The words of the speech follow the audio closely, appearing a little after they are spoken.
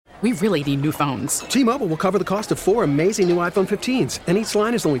We really need new phones. T-Mobile will cover the cost of 4 amazing new iPhone 15s, and each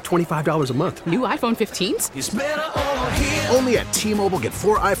line is only $25 a month. New iPhone 15s? It's better over here. Only at T-Mobile, get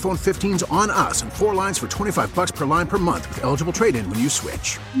 4 iPhone 15s on us and 4 lines for $25 per line per month with eligible trade-in when you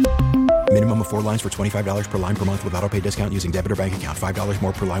switch. Minimum of 4 lines for $25 per line per month with autopay discount using debit or bank account. $5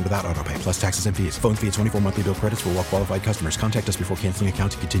 more per line without autopay, plus taxes and fees. Phone fee at 24 monthly bill credits for well-qualified customers. Contact us before canceling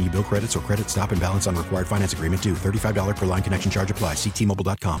account to continue bill credits or credit stop and balance on required finance agreement due. $35 per line connection charge applies. See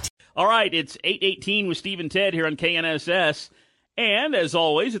T-Mobile.com. All right, it's 8:18 with Steve and Ted here on KNSS. And as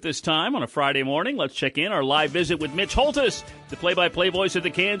always at this time on a Friday morning, let's check in our live visit with Mitch Holthus, the play-by-play voice of the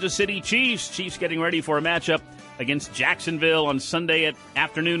Kansas City Chiefs. Chiefs getting ready for a matchup against Jacksonville on Sunday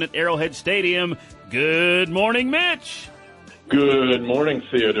afternoon at Arrowhead Stadium. Good morning, Mitch. Good morning,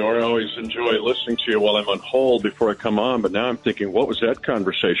 Theodore. I always enjoy listening to you while I'm on hold before I come on, but now I'm thinking, what was that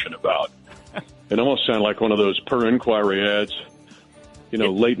conversation about? It almost sounded like one of those per inquiry ads,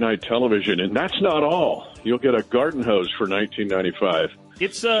 late night television, and that's not all. You'll get a garden hose for $19.95.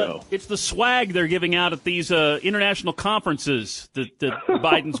 It's the swag they're giving out at these international conferences that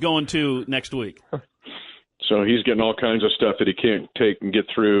Biden's going to next week. So he's getting all kinds of stuff that he can't take and get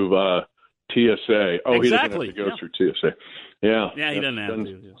through TSA. Oh, exactly. He doesn't have to go through TSA. Yeah. Yeah, he doesn't have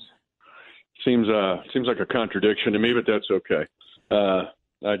to. Yes. Seems like a contradiction to me, but that's okay.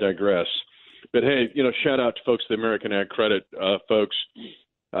 I digress. But hey, shout out to folks at the American Ag Credit folks.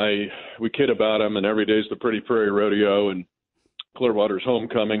 We kid about them, and every day's the Pretty Prairie Rodeo and Clearwater's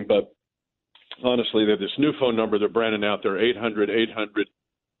homecoming. But honestly, they have this new phone number they're branding out there,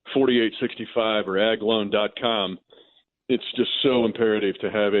 800-800-4865 or agloan.com. It's just so imperative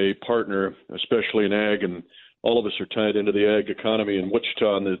to have a partner, especially in ag, and all of us are tied into the ag economy in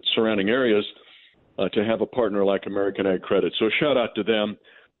Wichita and the surrounding areas, to have a partner like American Ag Credit. So shout out to them.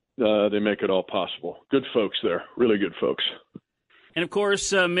 They make it all possible. Good folks there, really good folks. And, of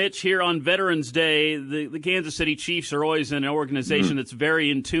course, Mitch, here on Veterans Day, the Kansas City Chiefs are always an organization that's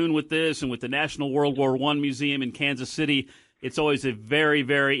very in tune with this, and with the National World War I Museum in Kansas City, it's always a very,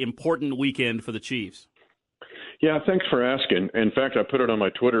 very important weekend for the Chiefs. Yeah, thanks for asking. In fact, I put it on my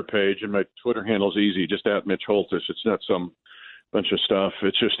Twitter page, and my Twitter handle's easy, just at Mitch Holthus. It's not some bunch of stuff.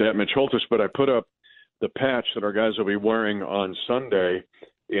 It's just at Mitch Holthus. But I put up the patch that our guys will be wearing on Sunday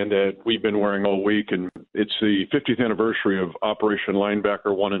and that we've been wearing all week, and it's the 50th anniversary of Operation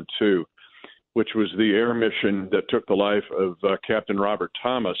Linebacker 1 and 2, which was the air mission that took the life of Captain Robert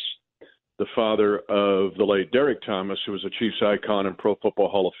Thomas, the father of the late Derek Thomas, who was a Chiefs icon and Pro Football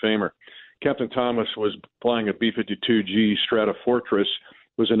Hall of Famer. Captain Thomas was flying a B-52G Stratofortress,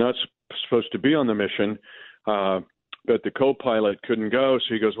 was not supposed to be on the mission, but the co-pilot couldn't go,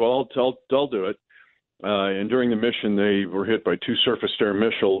 so he goes, well, I'll do it. And during the mission, they were hit by 2 surface-to-air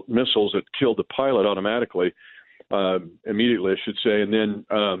missiles that killed the pilot automatically, immediately, I should say. And then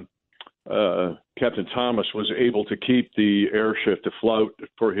Captain Thomas was able to keep the airship afloat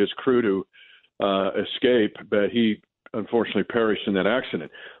for his crew to escape, but he unfortunately perished in that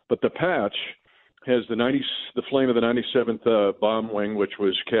accident. But the patch has the flame of the 97th Bomb Wing, which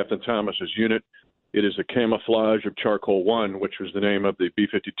was Captain Thomas's unit. It is a camouflage of Charcoal 1, which was the name of the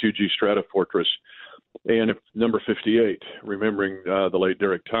B-52G Stratofortress, and number 58, remembering the late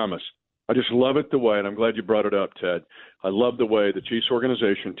Derek Thomas. I just love it the way, and I'm glad you brought it up, Ted. I love the way the Chiefs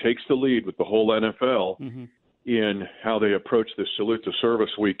organization takes the lead with the whole NFL in how they approach this Salute to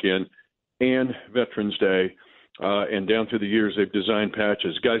Service weekend and Veterans Day. And down through the years, they've designed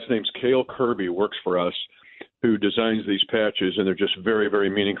patches. Guy's name's Cale Kirby, works for us, who designs these patches, and they're just very, very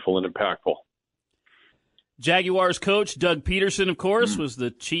meaningful and impactful. Jaguars coach Doug Peterson, of course, was the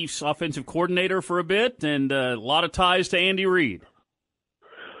Chiefs offensive coordinator for a bit, and a lot of ties to Andy Reid.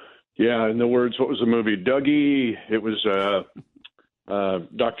 Yeah, in the words, what was the movie? Dougie. It was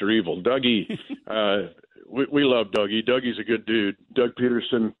Dr. Evil. Dougie. We love Dougie. Dougie's a good dude. Doug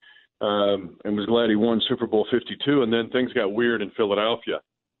Peterson, and was glad he won Super Bowl 52, and then things got weird in Philadelphia.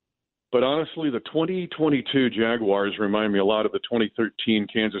 But honestly, the 2022 Jaguars remind me a lot of the 2013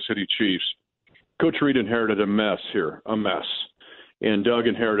 Kansas City Chiefs. Coach Reid inherited a mess here, and Doug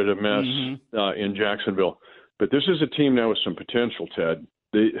inherited a mess in Jacksonville. But this is a team now with some potential, Ted.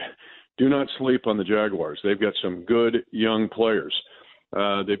 They do not sleep on the Jaguars. They've got some good young players.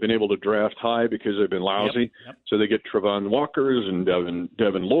 They've been able to draft high because they've been lousy. Yep. So they get Travon Walkers and Devin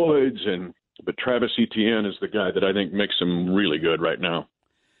Lloyds, but Travis Etienne is the guy that I think makes them really good right now.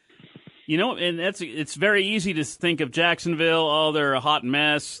 And it's very easy to think of Jacksonville, oh, they're a hot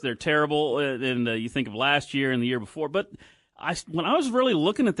mess, they're terrible, and you think of last year and the year before. But when I was really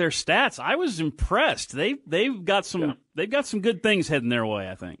looking at their stats, I was impressed. They've got some good things heading their way,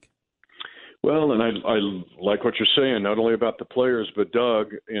 I think. Well, and I like what you're saying, not only about the players, but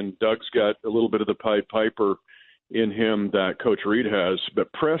Doug. And Doug's got a little bit of the Pied Piper in him that Coach Reed has.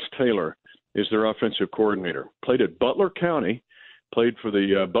 But Press Taylor is their offensive coordinator. Played at Butler County, played for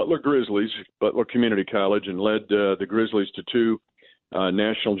the Butler Grizzlies, Butler Community College, and led the Grizzlies to 2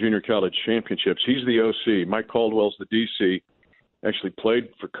 National Junior College championships. He's the OC. Mike Caldwell's the DC. Actually played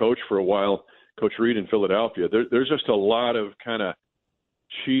for Coach for a while, Coach Reed in Philadelphia. There's just a lot of kind of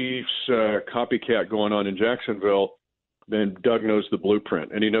Chiefs copycat going on in Jacksonville. Then Doug knows the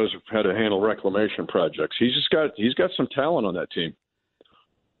blueprint, and he knows how to handle reclamation projects. He's got some talent on that team.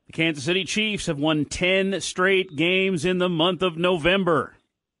 The Kansas City Chiefs have won 10 straight games in the month of November.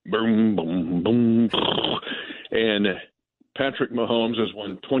 Boom, boom, boom. And Patrick Mahomes has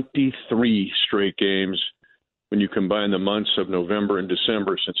won 23 straight games when you combine the months of November and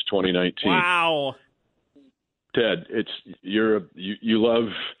December since 2019. Wow. Ted, you love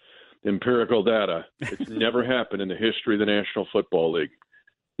empirical data. It's never happened in the history of the National Football League.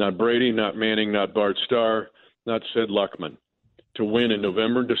 Not Brady, not Manning, not Bart Starr, not Sid Luckman. To win in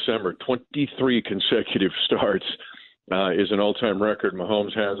November and December, 23 consecutive starts is an all-time record.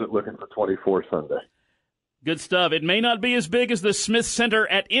 Mahomes has it, looking for 24 Sunday. Good stuff. It may not be as big as the Smith Center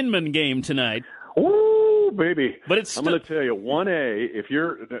at Inman game tonight. Ooh, baby. But it's I'm going to tell you, 1A, if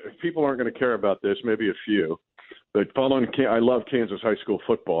people aren't going to care about this, maybe a few. But I love Kansas high school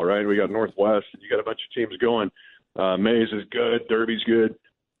football, right? We got Northwest, and you got a bunch of teams going. Mays is good, Derby's good.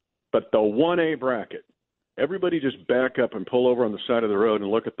 But the 1A bracket, everybody just back up and pull over on the side of the road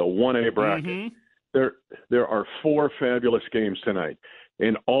and look at the 1A bracket. Mm-hmm. There are 4 fabulous games tonight,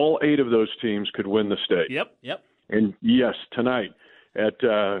 and all 8 of those teams could win the state. Yep. And yes, tonight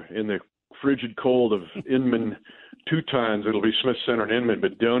in the frigid cold of Inman 2 times, it'll be Smith Center and Inman,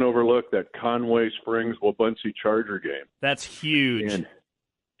 but don't overlook that Conway Springs-Wabaunsee Charger game. That's huge. And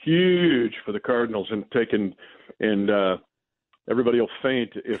huge for the Cardinals, and everybody will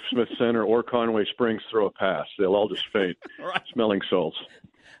faint if Smith Center or Conway Springs throw a pass. They'll all just faint, right. Smelling salts.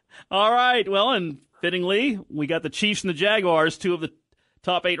 All right. Well, and fittingly, we got the Chiefs and the Jaguars, 2 of the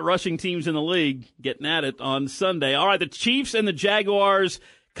top 8 rushing teams in the league, getting at it on Sunday. All right, the Chiefs and the Jaguars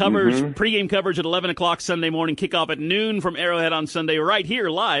pregame coverage at 11 o'clock Sunday morning, kickoff at noon from Arrowhead on Sunday, right here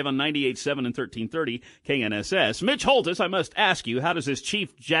live on 98.7 and 1330 KNSS. Mitch Holthus, I must ask you, how does this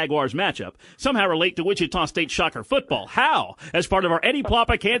Chiefs-Jaguars matchup somehow relate to Wichita State Shocker football? How? As part of our Eddie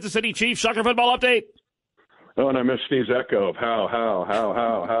Ploppa Kansas City Chiefs Shocker football update. Oh, and I missed Steve's echo of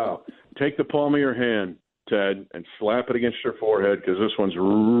how. Take the palm of your hand, Ted, and slap it against your forehead, because this one's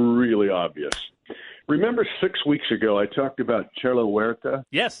really obvious. Remember 6 weeks ago I talked about Chelo Huerta?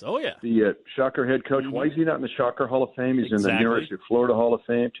 Yes. Oh, yeah. The Shocker head coach. Mm-hmm. Why is he not in the Shocker Hall of Fame? He's in the University of Florida Hall of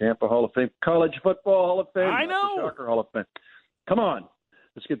Fame, Tampa Hall of Fame, College Football Hall of Fame. I know. The Shocker Hall of Fame. Come on.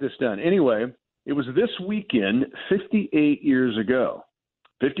 Let's get this done. Anyway, it was this weekend 58 years ago,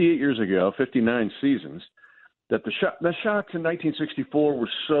 59 seasons, that the Shocks in 1964 were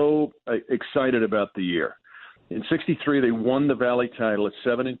so excited about the year. In 63, they won the Valley title at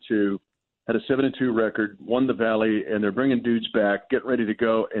 7-2. Had a 7-2 record, won the Valley, and they're bringing dudes back, getting ready to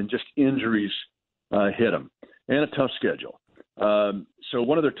go, and just injuries hit them, and a tough schedule. So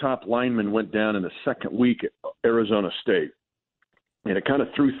one of their top linemen went down in the second week at Arizona State, and it kind of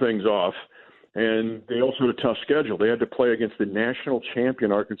threw things off. And they also had a tough schedule. They had to play against the national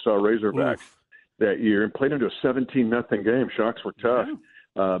champion Arkansas Razorbacks that year, and played into a 17-0 game. Shocks were tough.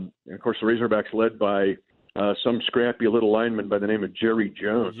 And of course, the Razorbacks led by some scrappy little lineman by the name of Jerry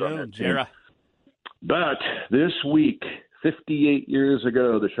Jones on that team. But this week, 58 years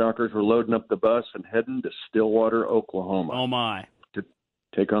ago, the Shockers were loading up the bus and heading to Stillwater, Oklahoma. Oh, my. To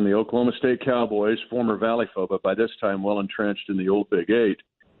take on the Oklahoma State Cowboys, former Valley foe, but by this time well entrenched in the old Big 8.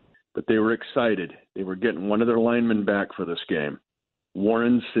 But they were excited. They were getting one of their linemen back for this game.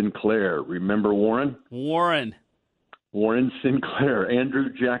 Warren Sinclair. Remember Warren? Warren Sinclair,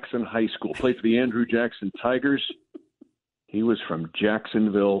 Andrew Jackson High School. Played for the Andrew Jackson Tigers. He was from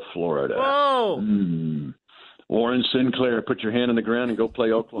Jacksonville, Florida. Whoa! Warren Sinclair, put your hand on the ground and go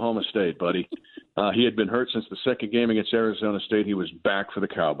play Oklahoma State, buddy. He had been hurt since the second game against Arizona State. He was back for the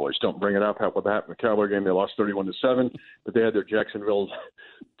Cowboys. Don't bring it up. What happened in the Cowboy game? They lost 31-7, but they had their Jacksonville,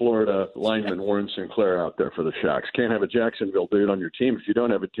 Florida lineman Warren Sinclair out there for the Shocks. Can't have a Jacksonville dude on your team if you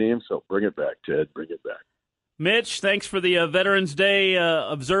don't have a team, so bring it back, Ted. Bring it back. Mitch, thanks for the Veterans Day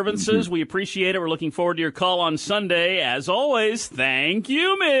observances. We appreciate it. We're looking forward to your call on Sunday. As always, thank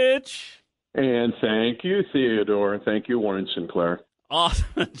you, Mitch. And thank you, Theodore. And thank you, Warren Sinclair. Awesome.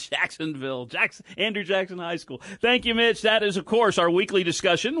 Jacksonville. Andrew Jackson High School. Thank you, Mitch. That is, of course, our weekly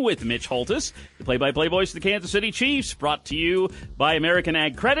discussion with Mitch Holthus, the play-by-play voice of the Kansas City Chiefs, brought to you by American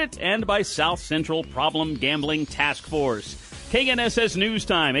Ag Credit and by South Central Problem Gambling Task Force. KNSS News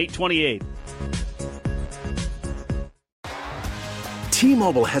Time, 8:28.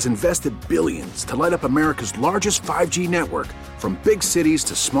 T-Mobile has invested billions to light up America's largest 5G network, from big cities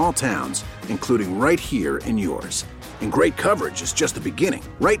to small towns, including right here in yours. And great coverage is just the beginning.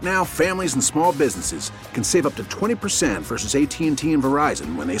 Right now, families and small businesses can save up to 20% versus AT&T and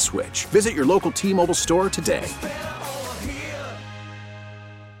Verizon when they switch. Visit your local T-Mobile store today.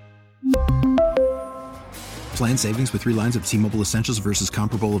 Plan savings with 3 lines of T-Mobile Essentials versus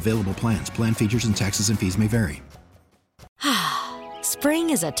comparable available plans. Plan features and taxes and fees may vary. Spring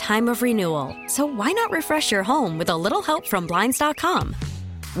is a time of renewal, so why not refresh your home with a little help from Blinds.com?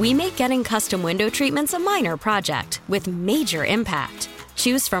 We make getting custom window treatments a minor project with major impact.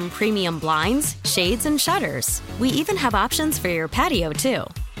 Choose from premium blinds, shades, and shutters. We even have options for your patio, too.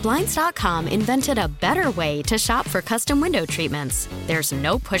 Blinds.com invented a better way to shop for custom window treatments. There's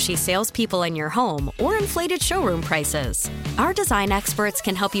no pushy salespeople in your home or inflated showroom prices. Our design experts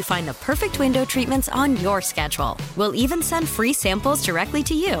can help you find the perfect window treatments on your schedule. We'll even send free samples directly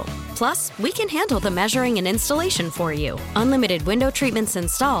to you. Plus, we can handle the measuring and installation for you. Unlimited window treatments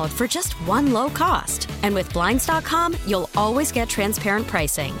installed for just one low cost. And with Blinds.com, you'll always get transparent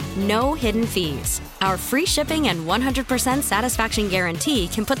pricing. No hidden fees. Our free shipping and 100% satisfaction guarantee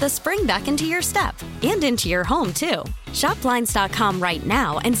can put the spring back into your step and into your home, too. Shop Blinds.com right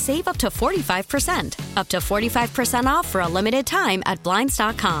now and save up to 45%. Up to 45% off for a limited time at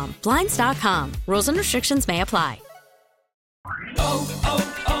Blinds.com. Blinds.com. Rules and restrictions may apply.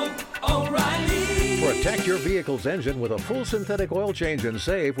 O'Reilly. Protect your vehicle's engine with a full synthetic oil change and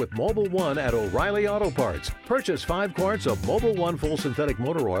save with Mobil 1 at O'Reilly Auto Parts. Purchase 5 quarts of Mobil 1 full synthetic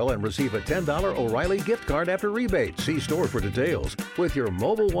motor oil and receive a $10 O'Reilly gift card after rebate. See store for details. With your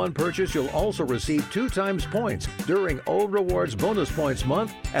Mobil 1 purchase, you'll also receive 2 times points during O Rewards Bonus Points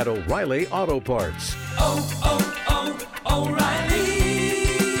Month at O'Reilly Auto Parts. O'Reilly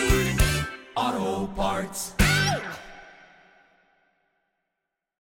Auto Parts.